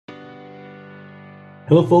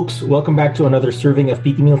Hello, folks. Welcome back to another serving of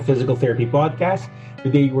PT Meal Physical Therapy podcast.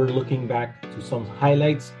 Today, we're looking back to some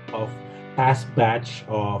highlights of past batch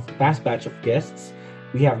of guests.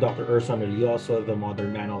 We have Dr. Urson Religioso, the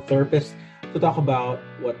modern manual therapist, to talk about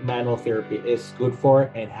what manual therapy is good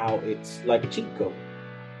for and how it's like a cheat code.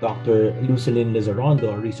 Dr. Lucilin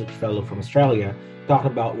Lizarondo, a research fellow from Australia, talked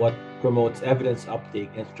about what promotes evidence uptake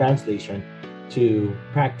and translation to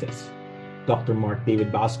practice. Dr. Mark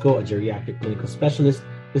David Basco, a geriatric clinical specialist,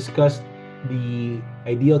 discussed the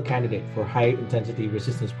ideal candidate for high-intensity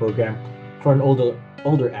resistance program for an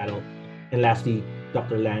older adult. And lastly,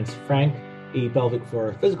 Dr. Lance Frank, a pelvic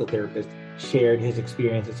floor physical therapist, shared his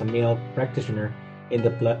experience as a male practitioner in the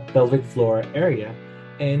pelvic floor area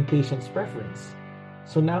and patient's preference.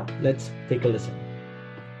 So now, let's take a listen.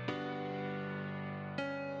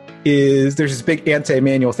 There's this big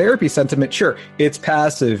anti-manual therapy sentiment. Sure, it's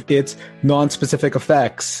passive, it's non-specific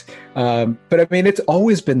effects, but I mean, it's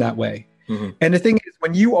always been that way. Mm-hmm. And the thing is,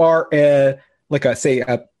 when you are a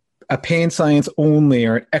pain science only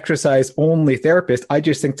or an exercise only therapist, I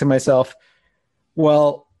just think to myself,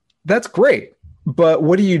 well, that's great, but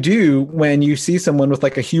what do you do when you see someone with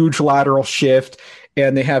like a huge lateral shift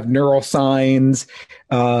and they have neural signs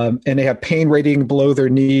and they have pain radiating below their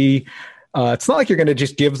knee? It's not like you're going to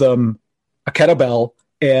just give them a kettlebell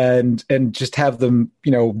and just have them,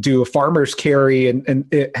 do a farmer's carry and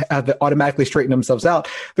have them automatically straighten themselves out.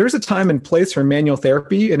 There's a time and place for manual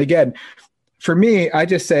therapy. And again, for me, I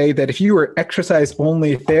just say that if you were exercise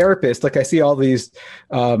only therapist, like I see all these,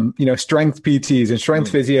 strength PTs and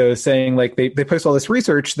strength physios saying like they post all this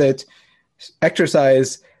research that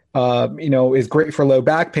exercise is great for low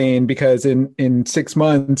back pain because in 6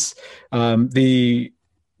 months,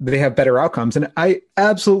 they have better outcomes. And I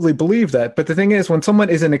absolutely believe that. But the thing is, when someone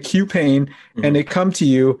is in acute pain and they come to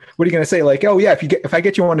you, what are you going to say? Like, oh yeah, if I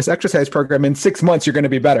get you on this exercise program in 6 months, you're going to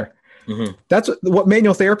be better. Mm-hmm. That's what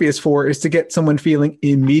manual therapy is for, is to get someone feeling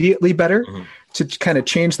immediately better, to kind of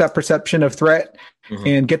change that perception of threat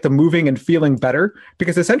and get them moving and feeling better,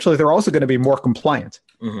 because essentially they're also going to be more compliant.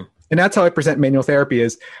 And that's how I present manual therapy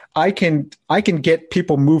is I can get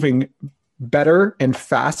people moving better and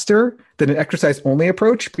faster than an exercise only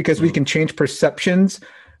approach, because we can change perceptions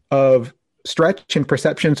of stretch and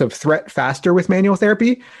perceptions of threat faster with manual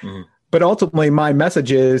therapy. But ultimately my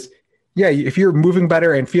message is, yeah, if you're moving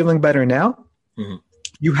better and feeling better now,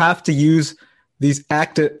 you have to use this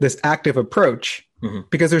active approach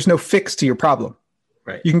because there's no fix to your problem.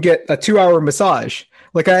 Right. You can get a 2-hour massage.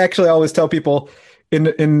 Like I actually always tell people in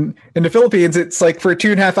the Philippines, it's like for a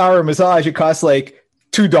 2.5 hour massage, it costs like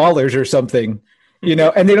 $2 or something,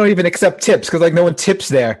 and they don't even accept tips because like no one tips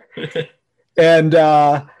there. And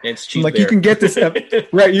it's cheap. Like there. You can get this,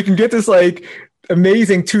 right? You can get this like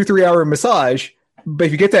amazing 2-3 hour massage, but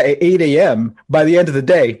if you get that at 8 a.m., by the end of the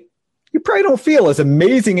day, you probably don't feel as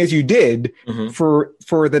amazing as you did for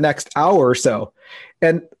the next hour or so.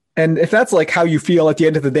 And if that's like how you feel at the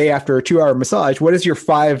end of the day after a 2-hour massage, what is your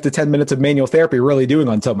 5 to 10 minutes of manual therapy really doing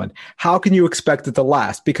on someone? How can you expect it to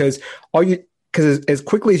last? Because as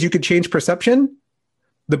quickly as you could change perception,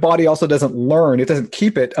 the body also doesn't learn. It doesn't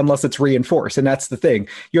keep it unless it's reinforced. And that's the thing.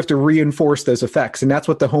 You have to reinforce those effects. And that's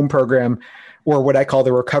what the home program, or what I call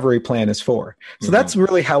the recovery plan, is for. So that's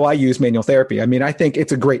really how I use manual therapy. I mean, I think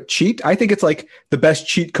it's a great cheat. I think it's like the best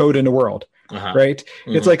cheat code in the world, right?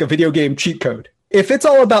 It's like a video game cheat code. If it's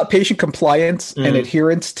all about patient compliance and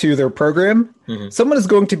adherence to their program, someone is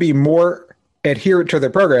going to be more adherent to their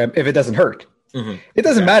program if it doesn't hurt. It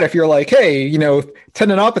doesn't matter if you're like, hey,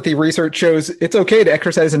 tendinopathy research shows it's okay to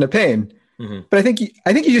exercise into pain. But I think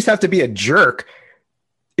you just have to be a jerk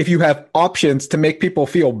if you have options to make people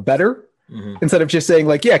feel better, instead of just saying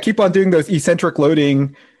like, yeah, keep on doing those eccentric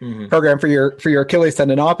loading program for your Achilles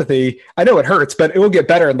tendinopathy. I know it hurts, but it will get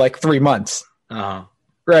better in like 3 months.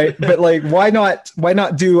 Right. But like, why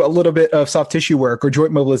not do a little bit of soft tissue work or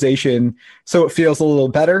joint mobilization so it feels a little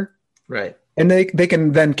better? Right. And they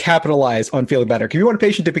can then capitalize on feeling better. If you want a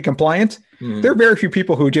patient to be compliant, there are very few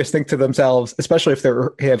people who just think to themselves, especially if they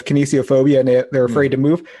have kinesiophobia and they're afraid to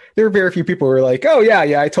move. There are very few people who are like, oh yeah,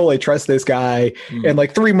 I totally trust this guy. And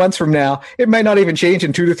like 3 months from now, it might not even change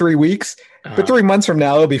in 2 to 3 weeks, but 3 months from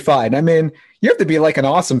now, it'll be fine. I mean, you have to be like an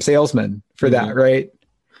awesome salesman for that, right?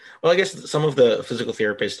 Well, I guess some of the physical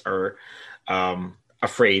therapists are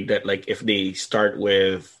afraid that like if they start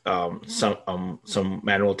with some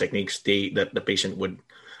manual techniques, that the patient would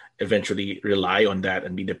eventually rely on that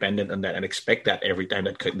and be dependent on that and expect that every time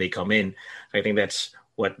that they come in. I think that's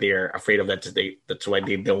what they're afraid of. That's why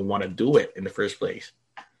they don't want to do it in the first place.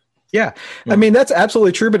 Yeah. I mean, that's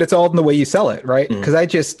absolutely true, but it's all in the way you sell it, right? Because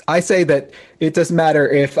I say that it doesn't matter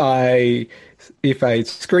if I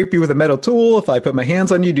scrape you with a metal tool, if I put my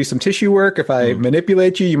hands on you, do some tissue work, if I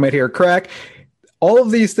manipulate you, you might hear a crack. All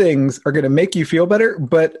of these things are going to make you feel better,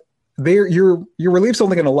 but your relief's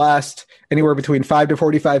only going to last anywhere between 5 to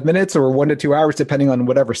 45 minutes or 1 to 2 hours, depending on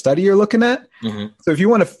whatever study you're looking at. So if you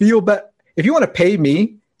want to feel better, if you want to pay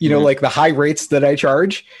me, like the high rates that I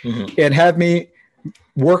charge and have me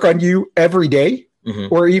work on you every day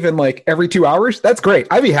or even like every 2 hours, that's great.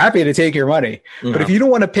 I'd be happy to take your money. But if you don't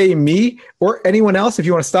want to pay me or anyone else, if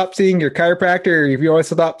you want to stop seeing your chiropractor, or if you want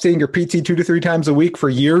to stop seeing your PT 2 to 3 times a week for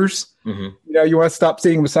years, you want to stop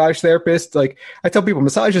seeing a massage therapist. Like I tell people,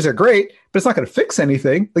 massages are great, but it's not going to fix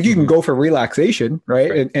anything. Like you can go for relaxation,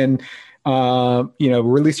 right? And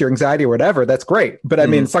release your anxiety or whatever. That's great. But I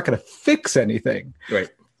mean, it's not going to fix anything. Right.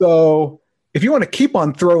 So if you want to keep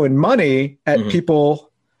on throwing money at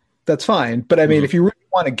people, that's fine. But I mean, if you really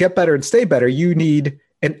want to get better and stay better, you need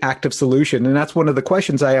an active solution. And that's one of the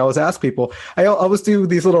questions I always ask people. I always do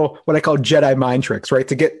these little, what I call Jedi mind tricks, right?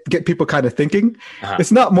 To get people kind of thinking.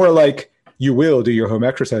 It's not more like you will do your home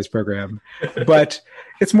exercise program, but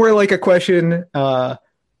it's more like a question.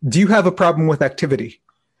 Do you have a problem with activity?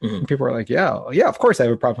 And people are like, yeah, of course I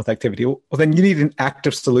have a problem with activity. Well, then you need an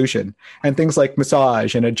active solution. And things like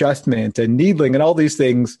massage and adjustment and needling and all these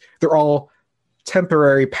things, they're all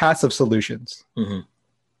temporary passive solutions.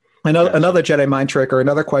 Another Jedi mind trick or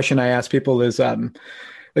another question I ask people is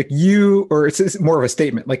it's more of a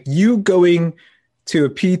statement, like you going to a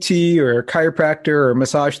PT or a chiropractor or a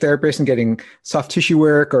massage therapist and getting soft tissue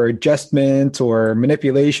work or adjustment or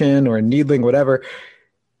manipulation or needling, whatever,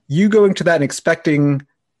 you going to that and expecting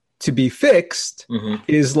to be fixed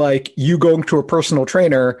is like you going to a personal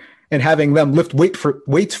trainer and having them lift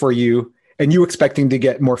weights for you and you expecting to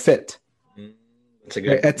get more fit.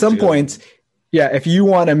 At some point, if you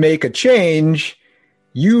want to make a change,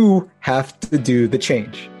 you have to do the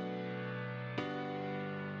change.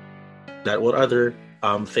 What other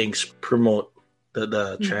things promote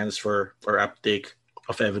the transfer or uptake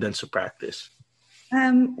of evidence to practice?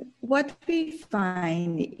 What we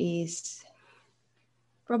find is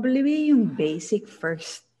probably yung basic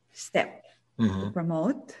first step to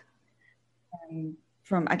promote.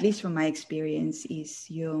 At least from my experience, is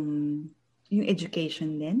yung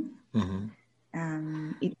education din.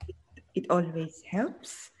 It always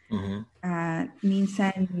helps.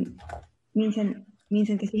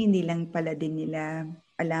 Minsan kasi hindi lang pala din nila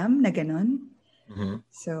alam na ganun.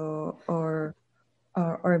 So or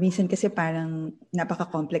minsan kasi parang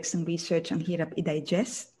napaka-complex ng research, ang hirap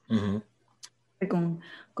i-digest. Kung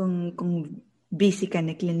busy ka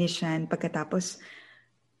na clinician, pagkatapos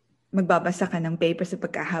magbabasa ka ng paper sa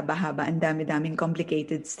pagkahaba-haba, ang dami-daming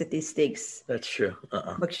complicated statistics. That's true.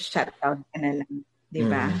 Mag-shut down ka na lang, di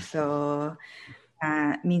ba? So,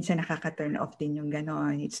 minsan nakaka-turn off din yung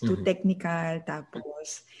ganon. It's too technical,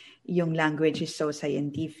 tapos yung language is so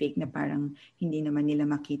scientific na parang hindi naman nila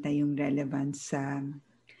makita yung relevance sa...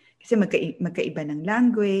 kasi magkaiba ng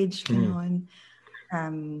language, ganon.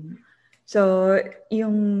 So,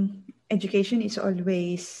 yung education is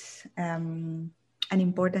always an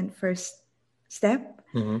important first step.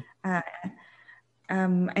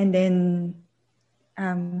 And then,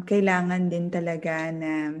 kailangan din talaga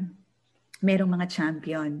na merong mga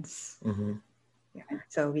champions.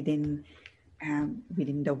 So, within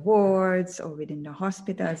the wards or within the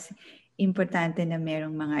hospitals, importante na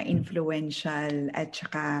merong mga influential at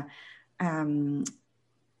saka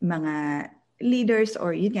mga leaders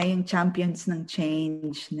or yun nga yung champions ng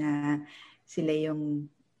change na sila yung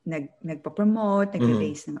nagpa-promote,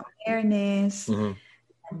 nag-raise ng awareness.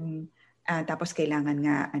 Tapos kailangan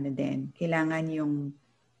nga kailangan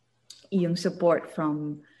yung support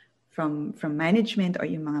from management or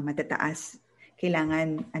yung mga matataas.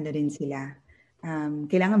 Kailangan din sila.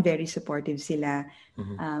 Kailangan very supportive sila.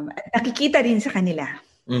 Nakikita rin sa kanila.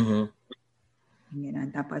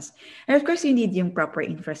 Tapos, and of course, you need yung proper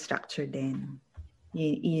infrastructure din.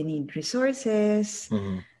 You need resources.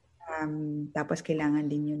 Tapos,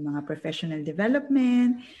 kailangan din yung mga professional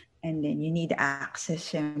development. And then, you need access,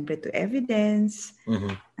 syempre, to evidence.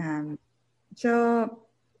 So,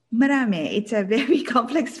 marami. It's a very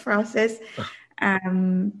complex process.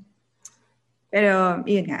 Pero,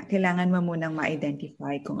 yun nga, kailangan mo munang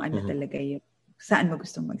ma-identify kung ano talaga yung, saan mo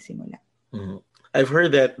gustong magsimula. I've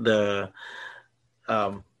heard that the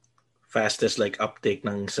fastest uptake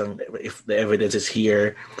ng if the evidence is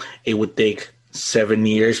here, it would take 7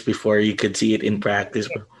 years before you could see it in practice.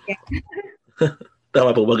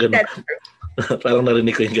 Tama po ba ganun? Parang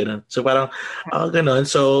narinig ko yung ganun. So parang, ganun.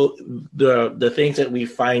 So the things that we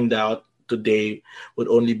find out today would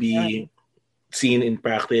only be seen in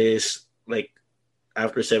practice like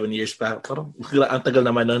after 7 years pa. Parang ang tagal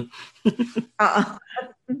naman nun. Oo.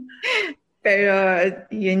 Pero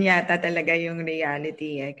yun yata talaga yung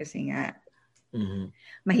reality kasi nga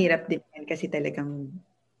mahirap din yan kasi talagang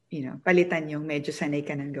palitan yung medyo sanay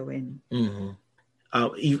ka nang gawin.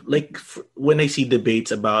 Like when I see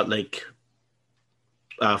debates about like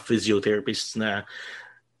physiotherapists na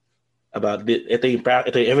about ito yung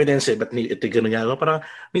evidence but ito ganun nga, parang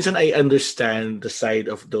minsan I understand the side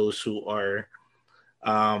of those who are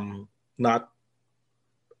not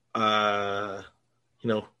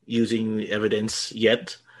using evidence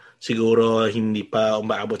yet. Siguro hindi pa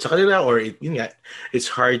umaabot sa kanila or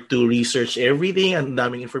it's hard to research everything, ang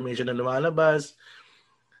daming information na lumalabas.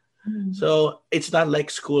 So it's not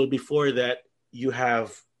like school before that you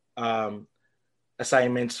have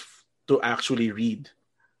assignments to actually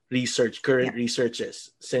research current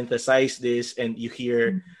researches, synthesize this, and you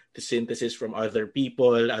hear the synthesis from other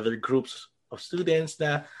people, other groups of students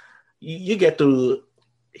that you get to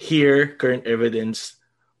hear current evidence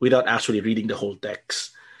without actually reading the whole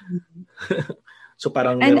text. So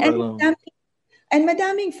parang and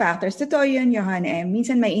madaming factors. Totoo yun, Johan.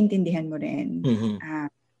 Minsan may intindihan mo rin.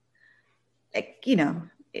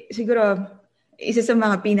 Siguro isa sa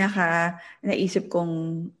mga pinaka naisip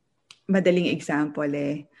kong madaling example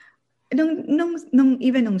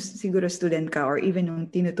nung siguro student ka or even nung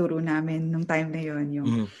tinuturo namin nung time na yon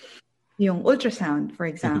yung ultrasound, for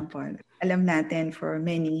example. Alam natin for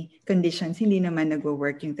many conditions hindi naman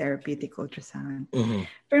nagwo-work yung therapeutic ultrasound.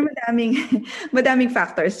 Pero madaming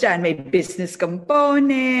factors dyan. May business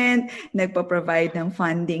component, nagpo-provide ng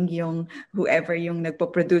funding yung whoever yung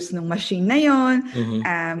nagpo-produce ng machine na yon.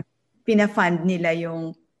 Pina-fund nila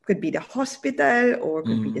yung could be the hospital or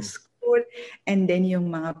could be the school, and then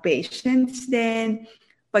yung mga patients din.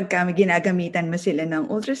 Pagka ginagamitan mo sila ng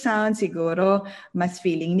ultrasound, siguro mas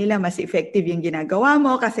feeling nila mas effective yung ginagawa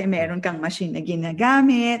mo kasi meron kang machine na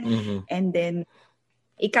ginagamit. And then,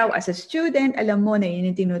 ikaw as a student, alam mo na yun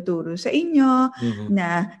yung tinuturo sa inyo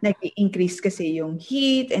na nag-increase kasi yung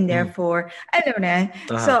heat and therefore, alam na.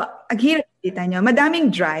 So, ang hirap kita nyo.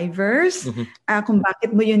 Madaming drivers kung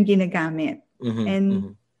bakit mo yun ginagamit.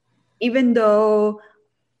 And even though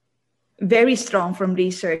very strong from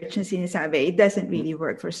research na sinasabi, it doesn't really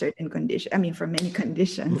work for certain conditions. I mean, for many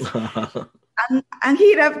conditions. ang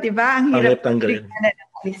hirap, di ba? Ang hirap tanggalin.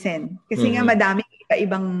 Kasi nga madaming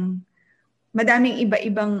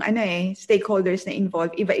iba-ibang stakeholders na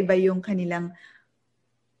involved. Iba-iba yung kanilang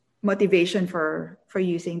motivation for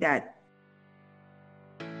using that.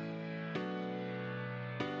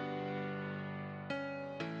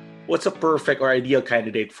 What's a perfect or ideal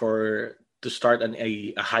candidate to start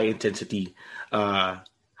a high intensity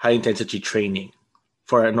training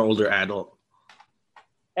for an older adult?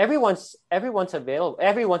 Everyone's available.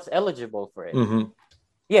 Everyone's eligible for it.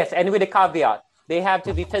 Yes, and with a caveat, they have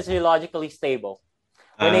to be physiologically stable.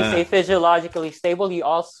 When I say physiologically stable, you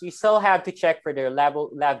still have to check for their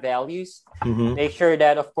lab values. Make sure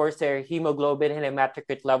that, of course, their hemoglobin and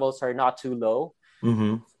hematocrit levels are not too low.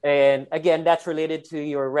 And again, that's related to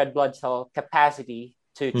your red blood cell capacity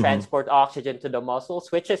to transport oxygen to the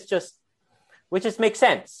muscles, which makes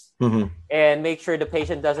sense. And make sure the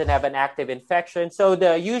patient doesn't have an active infection. So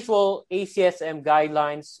the usual ACSM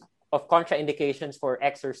guidelines of contraindications for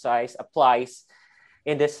exercise applies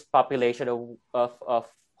in this population of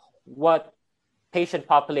what patient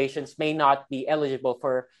populations may not be eligible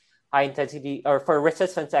for high intensity or for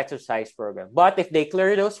resistance exercise program. But if they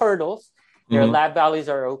clear those hurdles, their lab values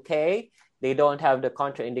are okay, they don't have the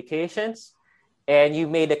contraindications, and you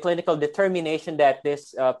made a clinical determination that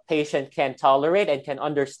this patient can tolerate and can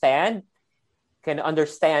understand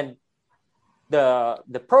the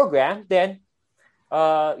program, then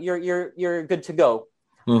you're good to go.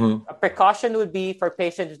 A precaution would be for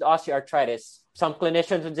patients with osteoarthritis. Some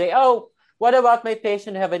clinicians would say, "Oh, what about my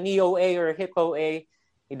patient who have a knee OA or a hip OA?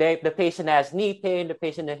 The patient has knee pain, the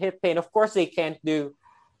patient has hip pain. Of course, they can't do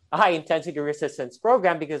a high intensity resistance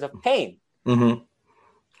program because of pain."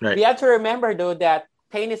 Right. We have to remember, though, that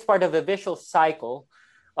pain is part of a vicious cycle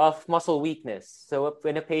of muscle weakness. So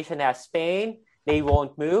when a patient has pain, they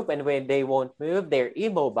won't move. And when they won't move, they're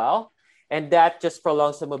immobile. And that just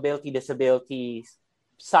prolongs the mobility-disability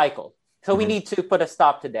cycle. So we need to put a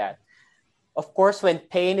stop to that. Of course, when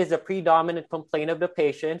pain is a predominant complaint of the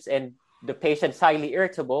patients and the patient's highly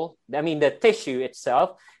irritable, I mean, the tissue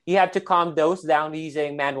itself, you have to calm those down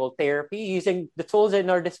using manual therapy, using the tools in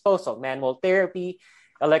our disposal, manual therapy,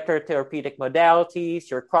 electrotherapeutic modalities,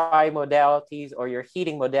 your cryo modalities, or your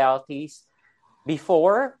heating modalities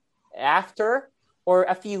before, after, or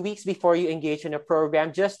a few weeks before you engage in a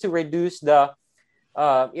program, just to reduce the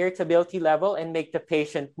irritability level and make the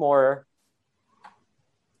patient more,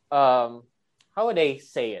 how would I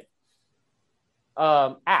say it?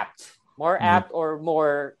 Apt or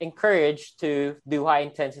more encouraged to do high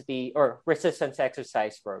intensity or resistance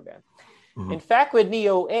exercise program. In fact, with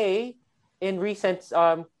NEOA, in recent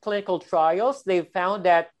clinical trials, they've found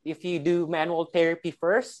that if you do manual therapy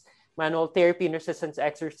first, manual therapy and resistance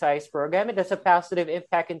exercise program, it has a positive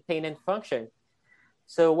impact in pain and function.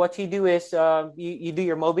 So what you do is you do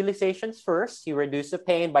your mobilizations first. You reduce the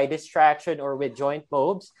pain by distraction or with joint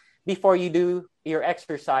mobs before you do your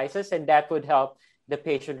exercises, and that would help the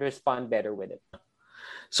patient respond better with it.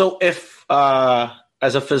 So if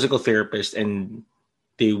as a physical therapist and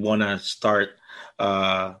they want to start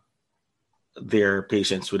their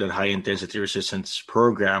patients with a high intensity resistance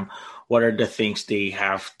program, what are the things they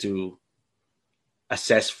have to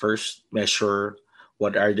assess first, measure?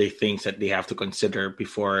 What are the things that they have to consider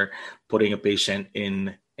before putting a patient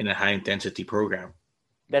in a high intensity program?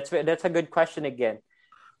 That's a good question again.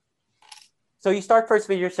 So you start first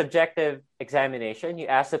with your subjective examination. You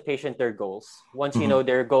ask the patient their goals. Once you know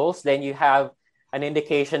their goals, then you have an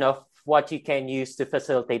indication of what you can use to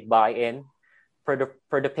facilitate buy-in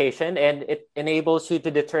for the patient, and it enables you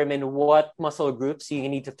to determine what muscle groups you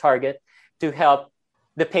need to target to help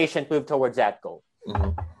the patient move towards that goal.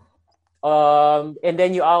 And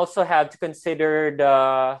then you also have to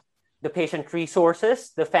consider the patient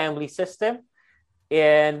resources, the family system,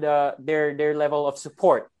 and their level of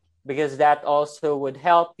support, because that also would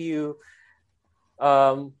help you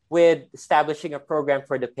with establishing a program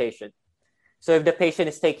for the patient. So if the patient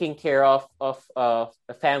is taking care of a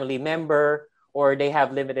family member or they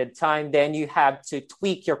have limited time, then you have to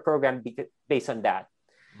tweak your program based on that.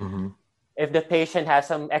 If the patient has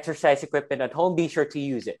some exercise equipment at home, be sure to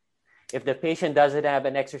use it. If the patient doesn't have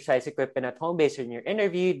an exercise equipment at home based on your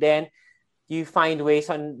interview, then you find ways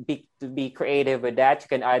to be creative with that. You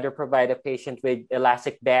can either provide a patient with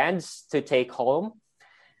elastic bands to take home,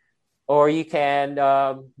 or you can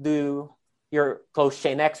do your closed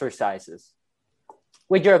chain exercises.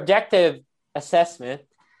 With your objective assessment,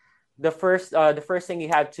 the first thing you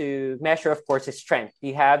have to measure, of course, is strength.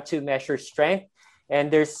 You have to measure strength,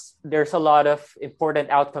 and there's a lot of important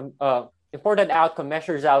outcome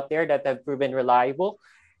measures out there that have proven reliable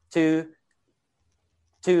to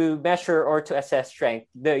measure or to assess strength.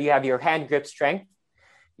 You have your hand grip strength.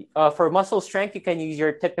 For muscle strength, you can use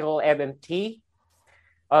your typical MMT.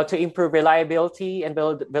 To improve reliability and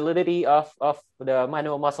validity of the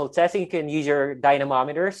manual muscle testing, you can use your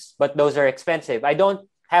dynamometers, but those are expensive. I don't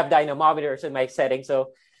have dynamometers in my setting,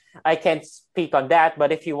 so I can't speak on that.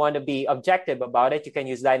 But if you want to be objective about it, you can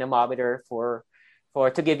use dynamometer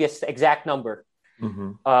to give you an exact number.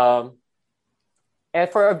 And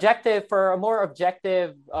for a more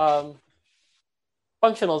objective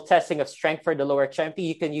functional testing of strength for the lower extremity,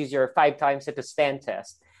 you can use your 5 times sit to stand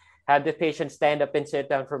test. Have the patient stand up and sit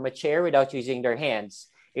down from a chair without using their hands.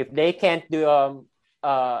 If they can't do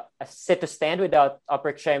a sit to stand without upper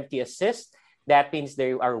extremity assist, that means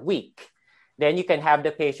they are weak. Then you can have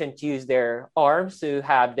the patient use their arms to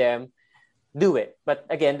have them do it. But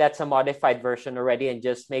again, that's a modified version already, and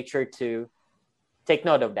just make sure to take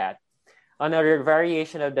note of that. Another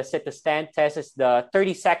variation of the sit to stand test is the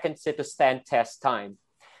 30-second sit to stand test time.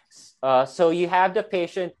 So you have the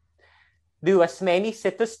patient do as many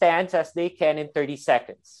sit to stands as they can in 30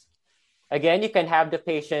 seconds. Again, you can have the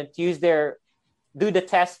patient do the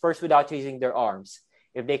test first without using their arms.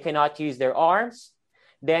 If they cannot use their arms,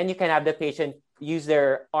 then you can have the patient use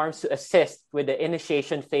their arms to assist with the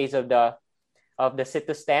initiation phase of the sit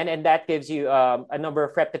to stand, and that gives you a number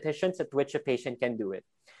of repetitions at which a patient can do it.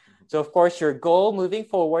 So of course, your goal moving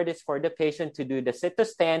forward is for the patient to do the sit to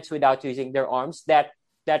stands without using their arms. That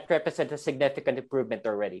represents a significant improvement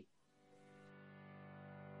already.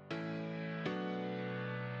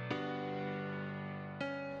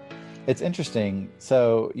 It's interesting.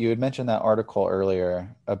 So you had mentioned that article earlier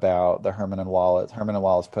about the Herman and Wallace. Herman and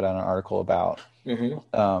Wallace put out an article about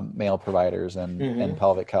male providers and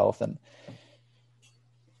pelvic health, and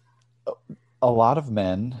a lot of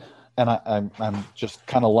men. And I'm just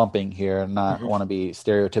kind of lumping here, not want to be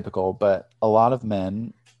stereotypical, but a lot of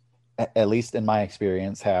men, at least in my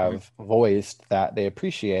experience, have voiced that they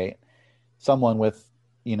appreciate someone with,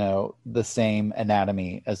 the same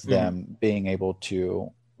anatomy as them being able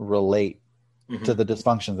to relate to the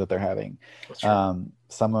dysfunctions that they're having. Some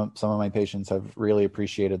of my patients have really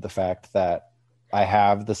appreciated the fact that I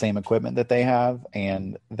have the same equipment that they have,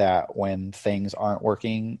 and that when things aren't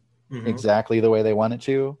working exactly the way they want it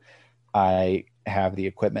to, I have the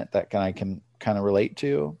equipment that I can kind of relate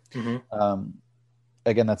to.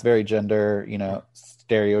 Again, that's very gender,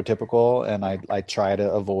 stereotypical, and I try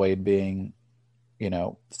to avoid being,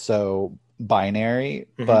 so binary,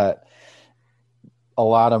 but a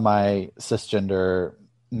lot of my cisgender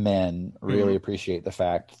men really appreciate the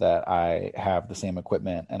fact that I have the same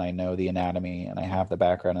equipment and I know the anatomy and I have the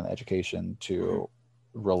background and the education to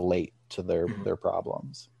relate to their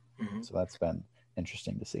problems. So that's been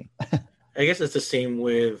interesting to see. I guess it's the same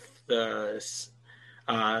with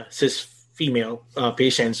cis female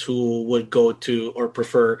patients who would go to or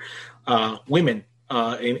prefer women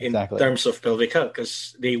in terms of pelvic health,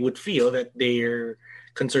 because they would feel that their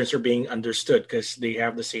concerns are being understood because they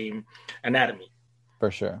have the same anatomy. For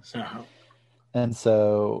sure. And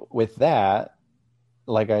so with that,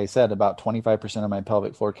 like I said, about 25% of my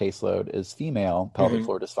pelvic floor caseload is female pelvic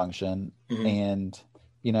floor dysfunction. And,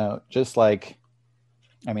 just like,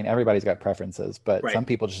 I mean, everybody's got preferences, but some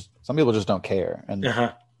people just don't care. And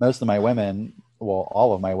most of my women, well,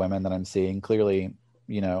 all of my women that I'm seeing, clearly,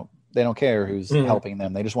 they don't care who's helping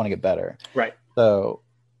them. They just want to get better. Right. So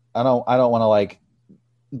I don't want to like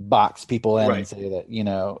box people in and say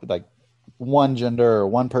that, like one gender or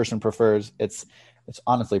one person prefers. It's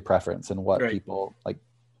honestly preference and what people like,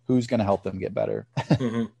 who's going to help them get better.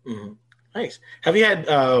 Nice. Have you had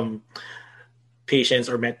patients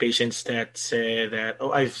or met patients that say that,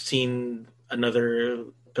 I've seen another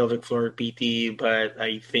pelvic floor PT, but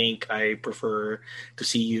I think I prefer to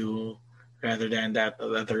see you rather than that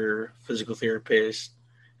other physical therapist?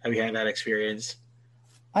 Have you had that experience?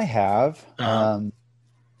 I have. And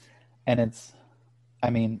it's, I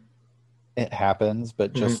mean, it happens,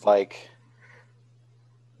 but just like,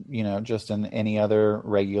 just in any other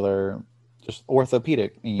regular, just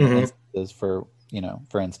orthopedic instances for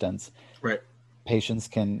instance, patients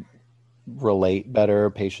can relate better,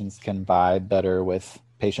 patients can vibe better with,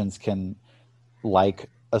 patients can like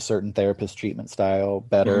a certain therapist treatment style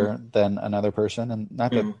better than another person. And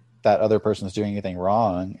not that other person is doing anything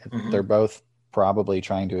wrong. They're both probably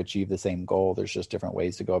trying to achieve the same goal. There's just different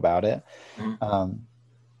ways to go about it.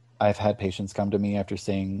 I've had patients come to me after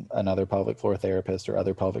seeing another pelvic floor therapist or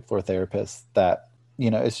other pelvic floor therapists that,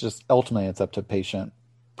 it's just ultimately it's up to patient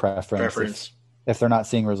preference. If they're not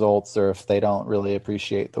seeing results or if they don't really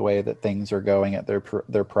appreciate the way that things are going at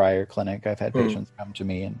their prior clinic, I've had patients come to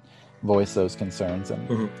me and voice those concerns.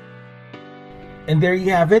 And there you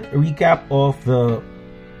have it, a recap of the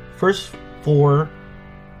first 4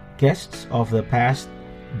 guests of the past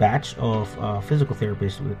batch of physical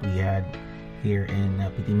therapists that we had here in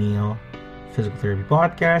PT Meal Physical Therapy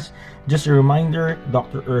Podcast. Just a reminder,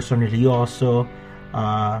 Dr. Erson Relioso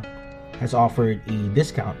has offered a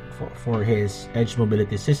discount for his Edge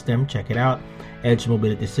Mobility System. Check it out,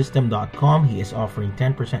 edgemobilitysystem.com. He is offering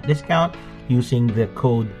 10% discount using the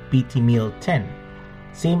code PTMeal10.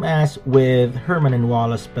 Same as with Herman and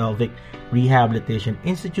Wallace Pelvic Rehabilitation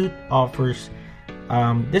Institute, offers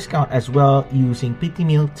discount as well using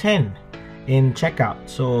PTMeal10 in checkout.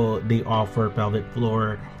 So they offer pelvic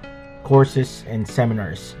floor courses and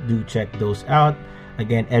seminars. Do check those out.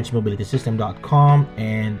 Again, edgemobilitysystem.com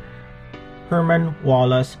and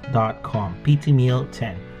hermanwallace.com.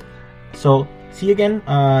 PTMeal10. So see you again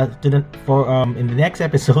in the next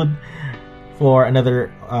episode for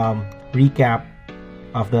another recap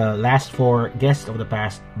of the last 4 guests of the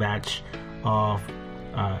past batch of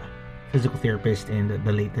physical therapists in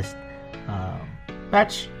the latest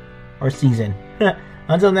batch or season.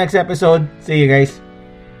 Until next episode, see you guys.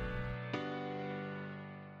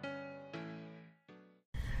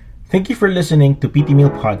 Thank you for listening to PT Meal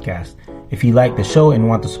Podcast. If you like the show and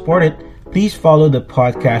want to support it, please follow the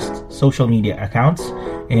podcast's social media accounts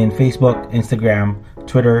in Facebook, Instagram,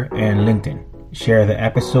 Twitter, and LinkedIn. Share the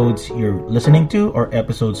episodes you're listening to or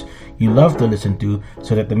episodes you love to listen to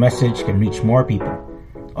so that the message can reach more people.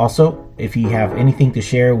 Also, if you have anything to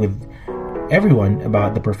share with everyone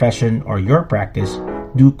about the profession or your practice,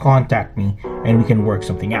 do contact me and we can work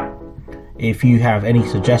something out. If you have any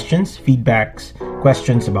suggestions, feedbacks,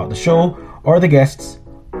 questions about the show or the guests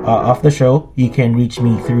of the show, you can reach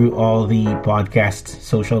me through all the podcast's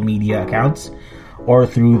social media accounts or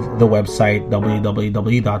through the website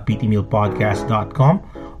www.ptmealpodcast.com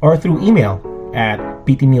or through email at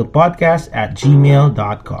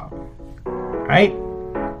ptmealpodcast@gmail.com. Alright,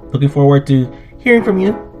 looking forward to hearing from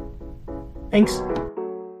you. Thanks.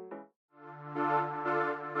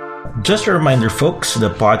 Just a reminder, folks, the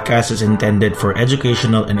podcast is intended for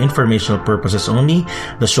educational and informational purposes only.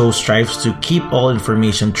 The show strives to keep all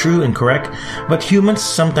information true and correct, but humans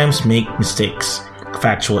sometimes make mistakes.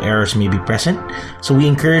 Factual errors may be present, so we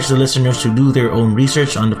encourage the listeners to do their own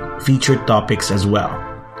research on the featured topics as well.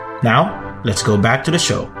 Now, let's go back to the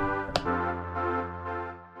show.